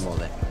try a little bit more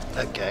then.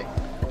 Okay.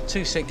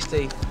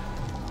 260,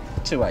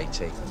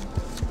 280.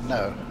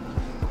 No,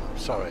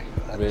 sorry.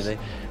 Really?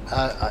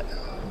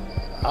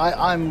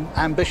 I'm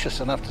ambitious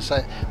enough to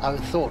say I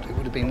thought it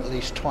would have been at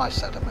least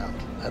twice that amount,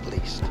 at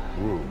least.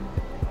 Ooh.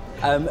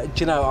 Do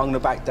you know, I'm going to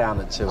back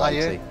down at 280.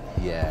 Are you?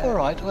 Yeah. All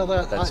right, well,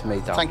 that's me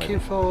done. Thank you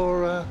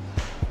for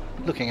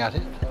looking at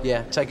it.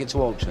 Yeah, take it to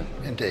auction.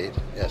 Indeed,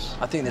 yes.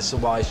 I think this is a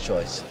wise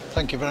choice.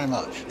 Thank you very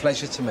much.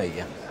 Pleasure to meet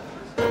you.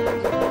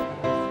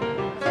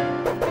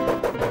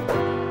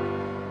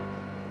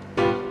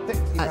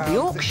 At the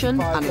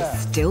auction, and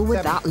it's still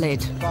with that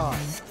lid.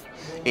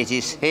 It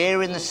is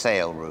here in the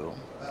sale room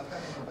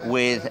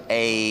with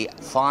a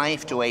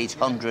 £500 to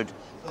 £800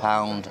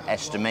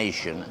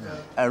 estimation.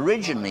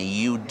 Originally,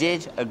 you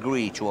did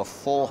agree to a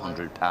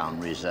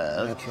 £400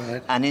 reserve. That's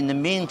right. And in the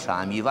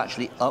meantime, you've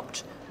actually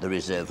upped the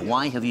reserve.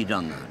 Why have you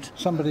done that?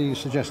 Somebody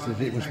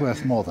suggested it was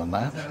worth more than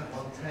that,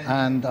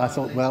 and I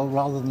thought, well,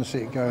 rather than see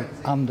it go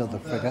under the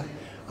figure,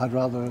 I'd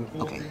rather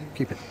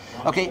keep it.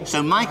 OK,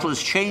 so Michael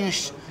has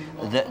changed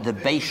the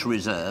base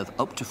reserve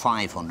up to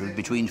 500,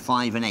 between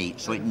 5 and 8,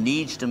 so it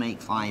needs to make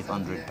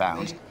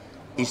 £500.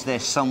 Is there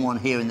someone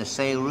here in the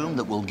sale room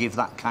that will give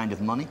that kind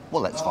of money?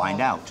 Well, let's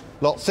find out.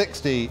 Lot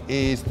 60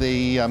 is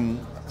the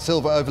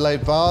silver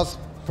overlaid vase.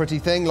 Pretty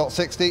thing, lot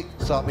 60.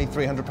 Start me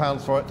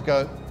 £300 for it to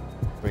go.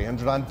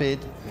 300 I'm bid.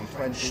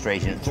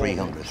 Straight in at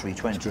 300,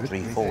 320,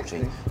 340,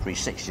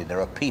 360.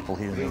 There are people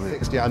here in the room.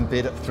 360 I'm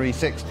bid at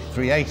 360,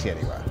 380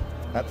 anyway.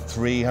 At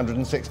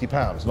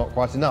 £360. Not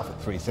quite enough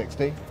at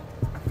 360.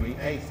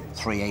 380.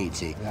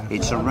 380. Yeah.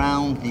 It's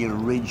around the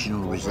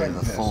original reserve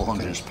of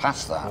 400. It's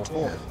past that,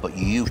 but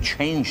you've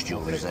changed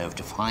your reserve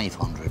to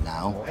 500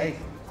 now.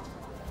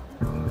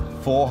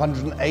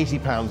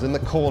 £480 in the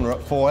corner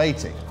at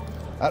 480.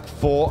 At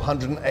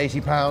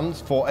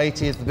 £480,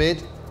 480 is the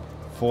bid.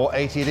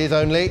 480 it is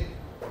only.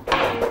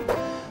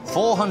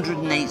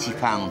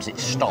 £480, it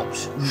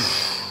stops.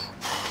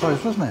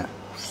 Close, wasn't it?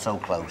 So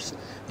close.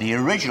 The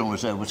original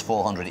reserve was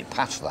 400, it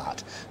passed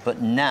that,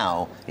 but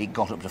now it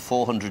got up to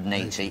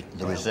 480,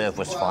 the reserve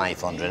was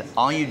 500.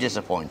 Are you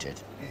disappointed?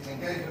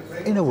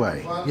 In a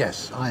way,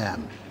 yes, I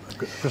am.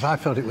 Because I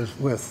felt it was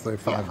worth the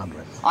 500.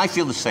 Yeah. I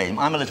feel the same.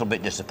 I'm a little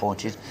bit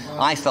disappointed.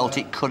 I felt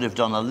it could have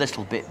done a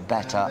little bit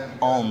better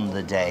on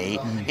the day.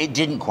 It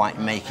didn't quite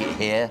make it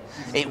here.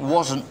 It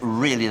wasn't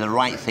really the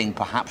right thing,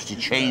 perhaps, to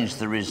change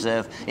the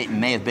reserve. It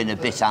may have been a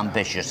bit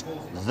ambitious,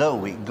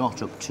 though it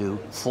got up to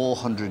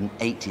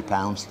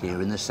 £480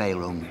 here in the sale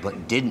room,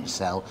 but didn't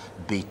sell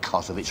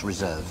because of its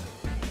reserve.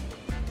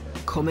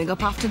 Coming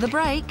up after the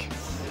break.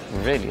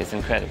 Really, it's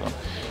incredible.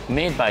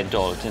 Made by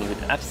Dalton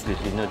with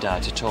absolutely no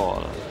doubt at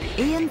all.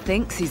 Ian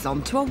thinks he's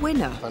onto a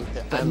winner,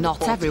 but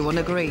not everyone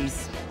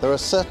agrees. There are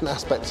certain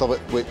aspects of it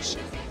which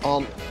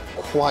aren't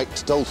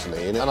quite Dalton-y,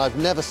 and I've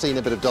never seen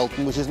a bit of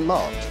Dalton which isn't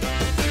marked.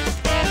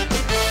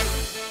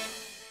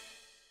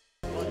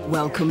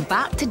 Welcome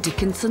back to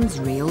Dickinson's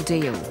Real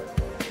Deal.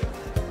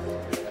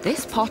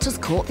 This pot has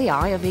caught the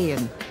eye of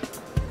Ian,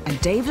 and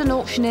David and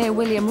auctioneer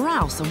William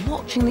Rouse are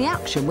watching the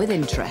action with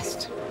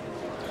interest.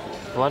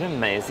 What an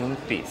amazing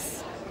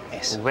piece.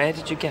 Yes. Where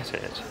did you get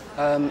it?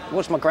 It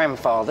was my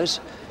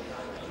grandfather's,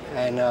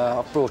 and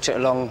I brought it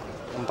along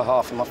on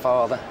behalf of my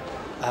father.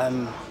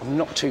 I'm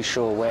not too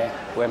sure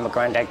where my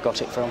granddad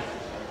got it from.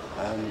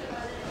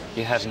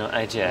 You have no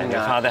idea? No.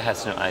 Your father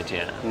has no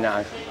idea?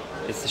 No.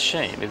 It's a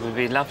shame. It would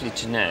be lovely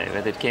to know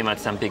whether it came out of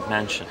some big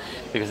mansion.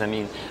 Because, I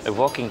mean, a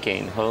walking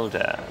cane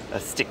holder, a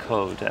stick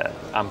holder,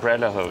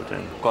 umbrella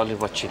holder, call it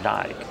what you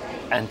like,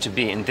 and to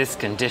be in this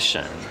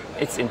condition,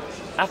 it's in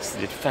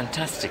absolute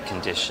fantastic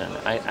condition.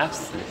 I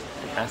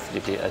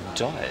absolutely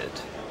adore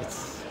it.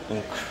 It's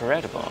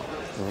incredible.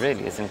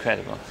 Really, it's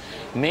incredible.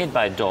 Made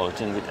by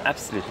Dalton with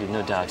absolutely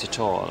no doubt at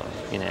all,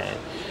 you know.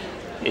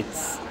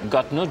 It's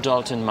got no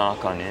Dalton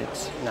mark on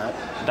it. No.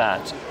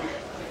 But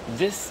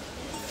this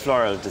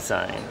floral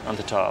design on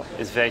the top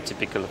is very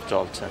typical of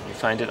Dalton. You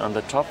find it on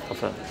the top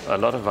of a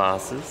lot of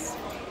vases.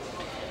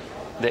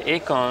 The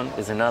acorn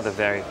is another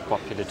very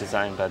popular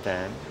design by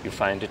them. You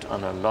find it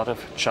on a lot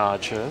of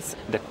chargers.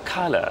 The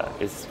color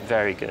is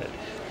very good.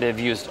 They've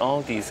used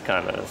all these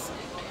colors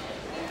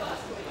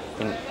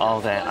in all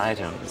their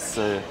items.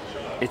 So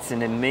it's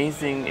an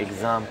amazing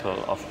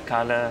example of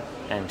color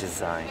and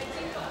design.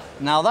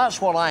 Now that's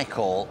what I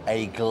call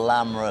a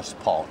glamorous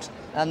pot.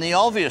 And the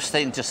obvious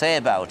thing to say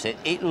about it,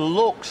 it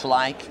looks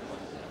like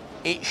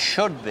it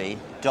should be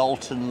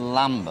Dalton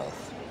Lambeth.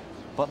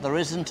 But there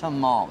isn't a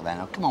mark there.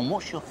 Now, come on,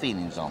 what's your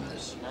feelings on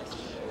this?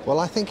 Well,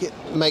 I think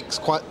that makes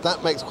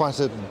quite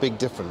a big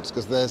difference,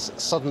 because there's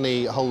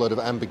suddenly a whole load of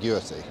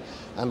ambiguity.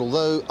 And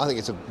although I think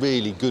it's a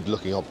really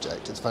good-looking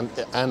object,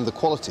 and the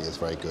quality is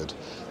very good,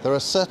 there are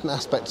certain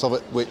aspects of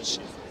it which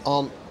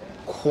aren't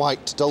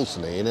quite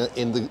Dalton-y.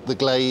 In the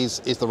glaze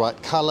is the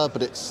right colour,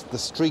 but it's the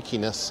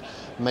streakiness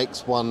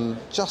makes one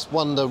just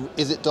wonder,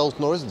 is it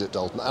Dalton or isn't it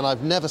Dalton? And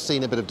I've never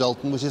seen a bit of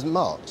Dalton which isn't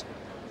marked.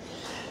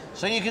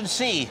 So you can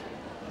see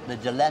the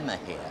dilemma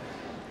here.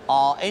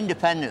 Our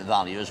independent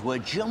valuers were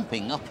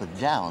jumping up and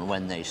down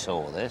when they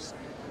saw this.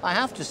 I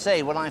have to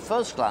say, when I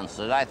first glanced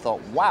at it, I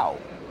thought, wow,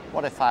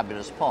 what a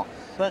fabulous pot.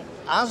 But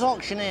as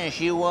auctioneers,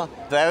 you were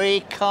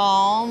very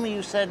calm.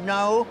 You said,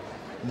 no,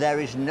 there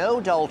is no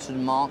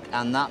Dalton mark,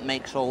 and that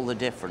makes all the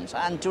difference.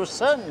 And to a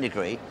certain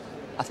degree,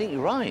 I think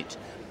you're right.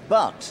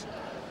 But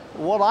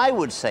what I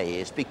would say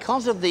is,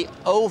 because of the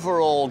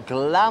overall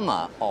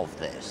glamour of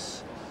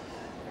this,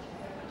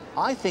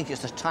 I think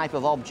it's the type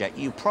of object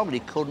you probably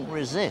couldn't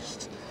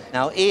resist.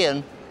 Now,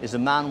 Ian, is a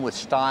man with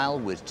style,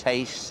 with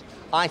taste.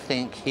 I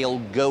think he'll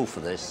go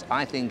for this.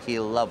 I think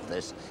he'll love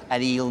this,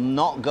 and he'll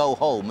not go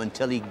home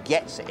until he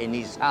gets it in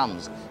his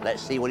hands.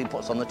 Let's see what he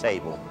puts on the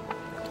table.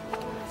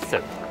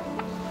 So,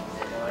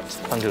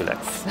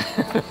 Spondulets.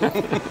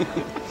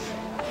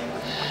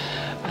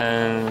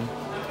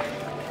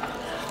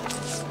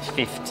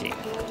 50.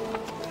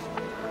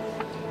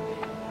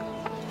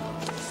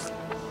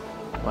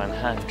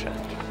 100.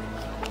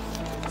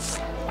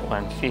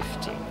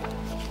 150.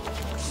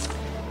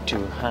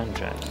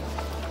 200.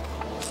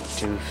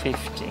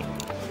 250.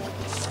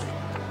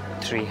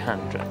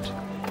 300.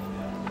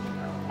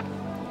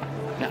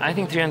 Now, I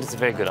think 300 is a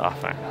very good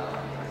offer.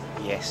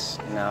 Yes.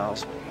 No, I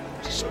was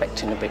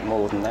expecting a bit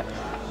more than that.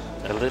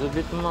 A little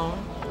bit more?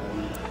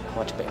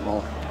 Quite a bit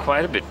more.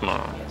 Quite a bit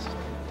more? Yes.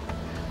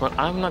 Well,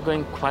 I'm not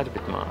going quite a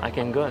bit more. I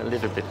can go a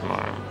little bit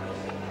more.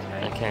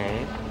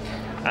 Okay.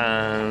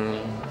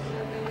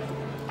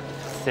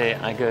 Say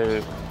I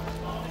go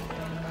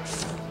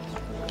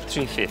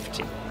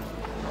 350.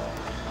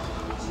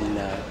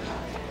 No.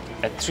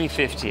 At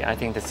 350, I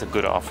think that's a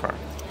good offer.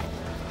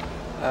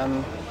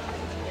 Can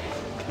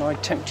I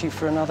tempt you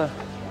for another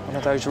one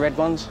of those red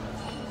ones?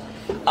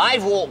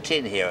 I've walked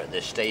in here at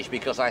this stage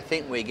because I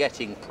think we're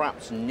getting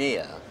perhaps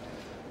near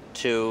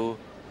to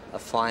a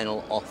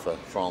final offer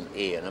from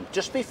Ian. And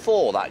just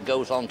before that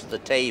goes onto the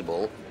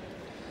table,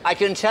 I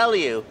can tell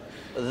you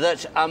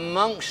that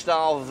amongst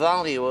our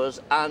valuers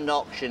and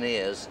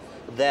auctioneers,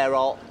 there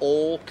are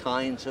all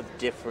kinds of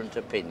different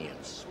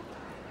opinions.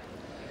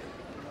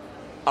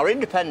 Our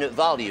independent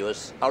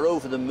valuers are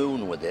over the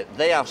moon with it.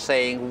 They are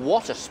saying,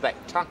 what a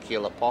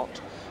spectacular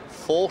pot,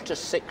 £400 to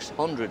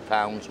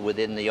 £600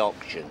 within the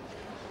auction.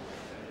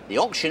 The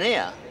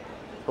auctioneer,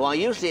 who are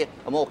usually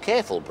a more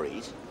careful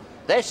breed,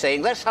 they're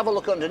saying, let's have a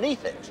look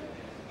underneath it.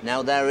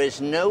 Now, there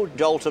is no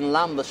Dalton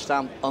Lambeth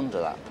stamp under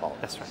that pot.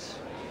 That's right.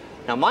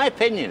 Now, my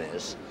opinion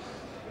is,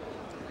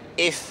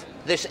 if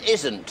this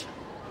isn't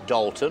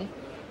Dalton,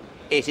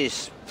 it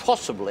is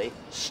possibly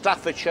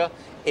Staffordshire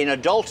in a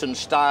Dalton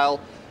style,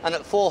 and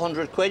at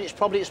 400 quid, it's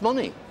probably its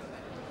money.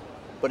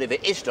 But if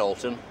it is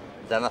Dalton,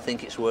 then I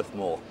think it's worth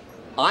more.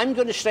 I'm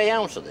going to stay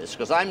out of this,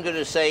 because I'm going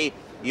to say,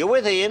 you're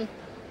with Ian,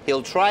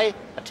 he'll try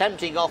a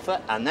tempting offer,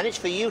 and then it's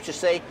for you to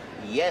say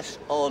yes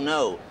or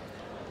no.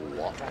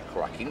 What a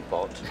cracking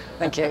pot.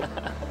 Thank you.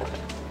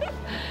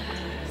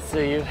 So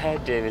you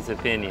had David's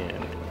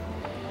opinion.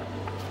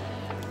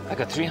 I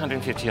got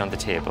 350 on the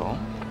table.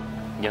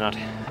 You're not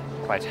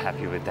quite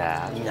happy with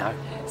that? No.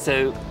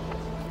 So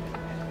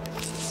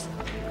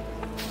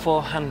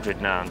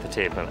 400 now on the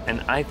table,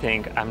 and I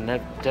think I'm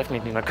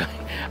definitely not going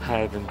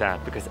higher than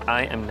that, because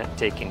I am not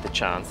taking the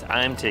chance.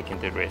 I'm taking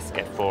the risk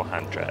at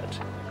 400.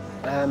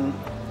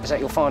 Is that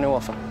your final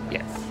offer?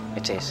 Yes.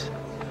 It is.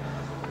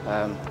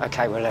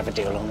 OK, we'll have a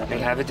deal on that. We'll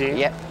have a deal?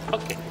 Yep.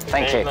 OK.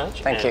 Thank you.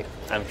 Much, Thank you.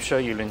 I'm sure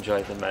you'll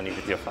enjoy the money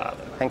with your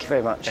father. Thank you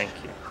very much. Thank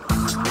you.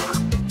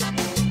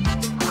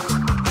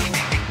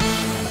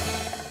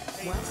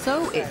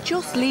 So it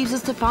just leaves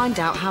us to find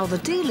out how the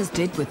dealers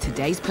did with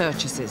today's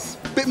purchases.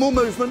 Bit more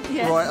movement.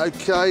 Yes. Right,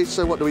 OK,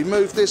 so what, do we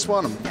move this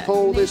one and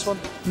pull this one?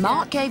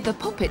 Mark gave the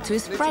puppet to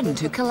his friend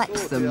who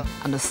collects them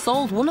and has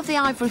sold one of the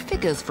ivory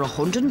figures for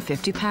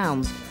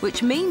 £150,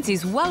 which means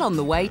he's well on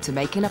the way to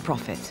making a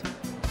profit.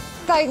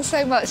 Thanks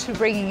so much for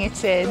bringing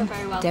it in.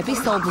 Debbie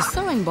sold the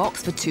sewing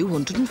box for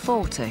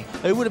 £240.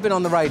 Who would have been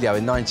on the radio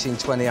in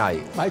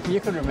 1928? Maybe you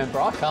can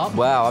remember, I can't.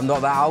 Well, I'm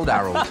not that old,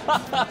 Harold.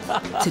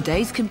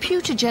 Today's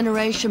computer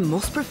generation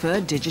must prefer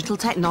digital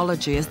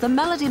technology, as the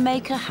Melody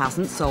Maker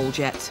hasn't sold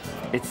yet.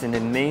 It's an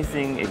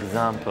amazing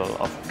example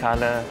of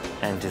colour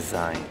and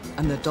design.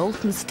 And the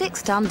Dalton stick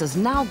stand has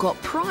now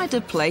got pride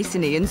of place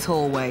in Ian's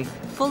hallway,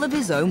 full of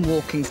his own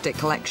walking stick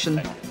collection.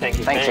 Thank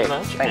you very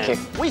much. Thank you.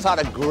 We've had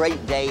a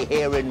great day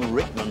here in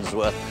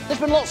Rickmansworth. There's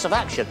been lots of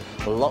action,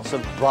 lots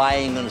of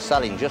buying and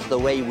selling, just the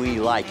way we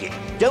like it.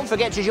 Don't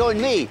forget to join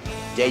me,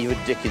 David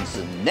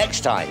Dickinson,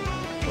 next time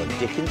for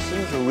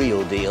Dickinson's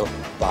Real Deal.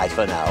 Bye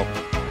for now.